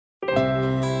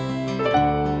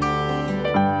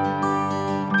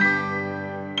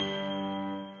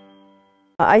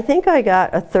I think I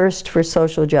got a thirst for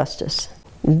social justice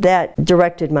that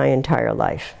directed my entire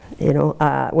life. You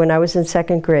know, when I was in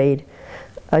second grade,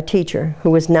 a teacher who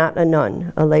was not a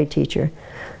nun, a lay teacher,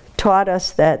 taught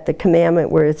us that the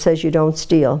commandment where it says you don't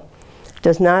steal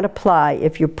does not apply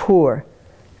if you're poor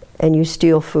and you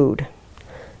steal food.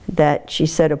 That she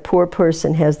said a poor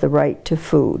person has the right to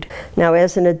food. Now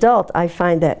as an adult, I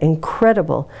find that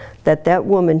incredible that that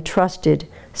woman trusted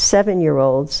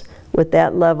 7-year-olds with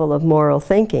that level of moral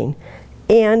thinking.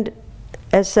 And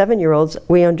as 7-year-olds,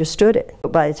 we understood it.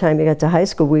 By the time we got to high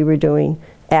school, we were doing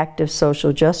active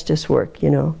social justice work, you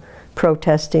know,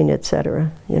 protesting,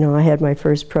 etc. You know, I had my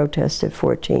first protest at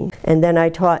 14. And then I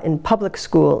taught in public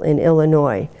school in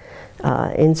Illinois,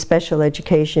 in special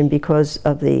education, because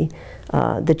of the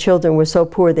children were so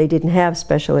poor they didn't have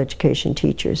special education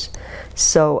teachers.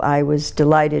 So I was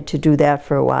delighted to do that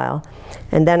for a while.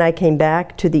 And then I came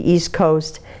back to the East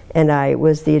Coast, and I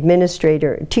was the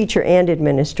administrator, teacher and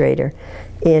administrator,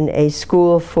 in a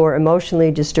school for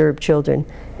emotionally disturbed children,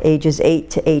 ages 8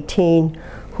 to 18,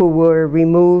 who were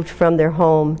removed from their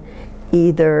home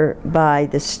either by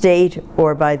the state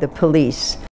or by the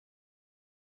police.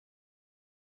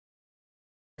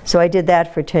 So I did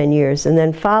that for 10 years, and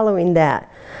then following that,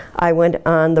 I went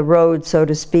on the road, so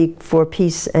to speak, for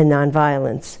peace and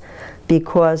nonviolence,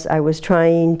 because I was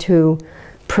trying to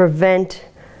prevent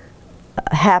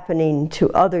happening to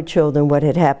other children what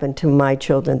had happened to my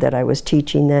children that I was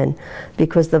teaching then,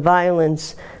 because the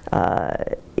violence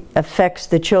affects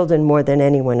the children more than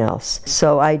anyone else.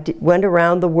 So I went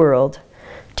around the world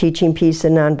teaching peace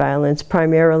and nonviolence,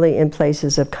 primarily in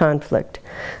places of conflict.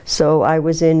 So I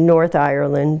was in North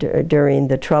Ireland during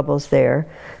the troubles there.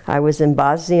 I was in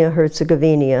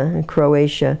Bosnia-Herzegovina and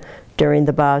Croatia during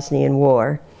the Bosnian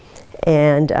War.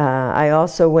 And I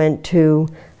also went to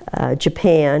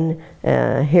Japan,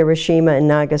 Hiroshima and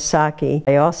Nagasaki.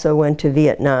 I also went to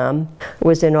Vietnam,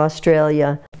 was in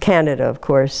Australia, Canada of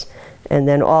course, and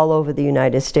then all over the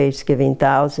United States giving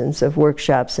thousands of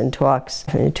workshops and talks.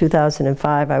 In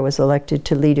 2005 I was elected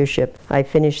to leadership. I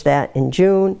finished that in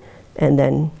June and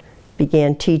then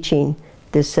began teaching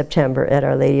this September at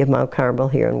Our Lady of Mount Carmel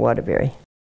here in Waterbury.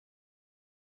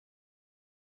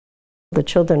 The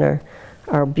children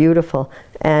are beautiful,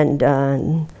 and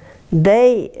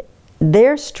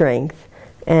their strength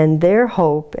and their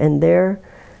hope and their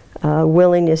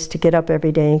willingness to get up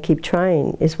every day and keep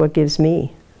trying is what gives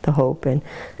me the hope,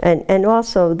 and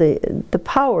also the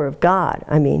power of God.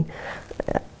 I mean,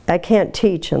 I can't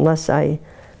teach unless I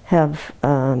have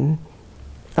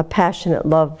a passionate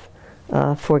love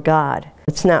for God.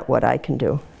 It's not what I can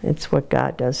do, it's what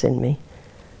God does in me.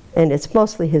 And it's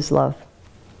mostly His love.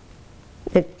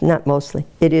 Not mostly,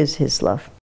 it is His love.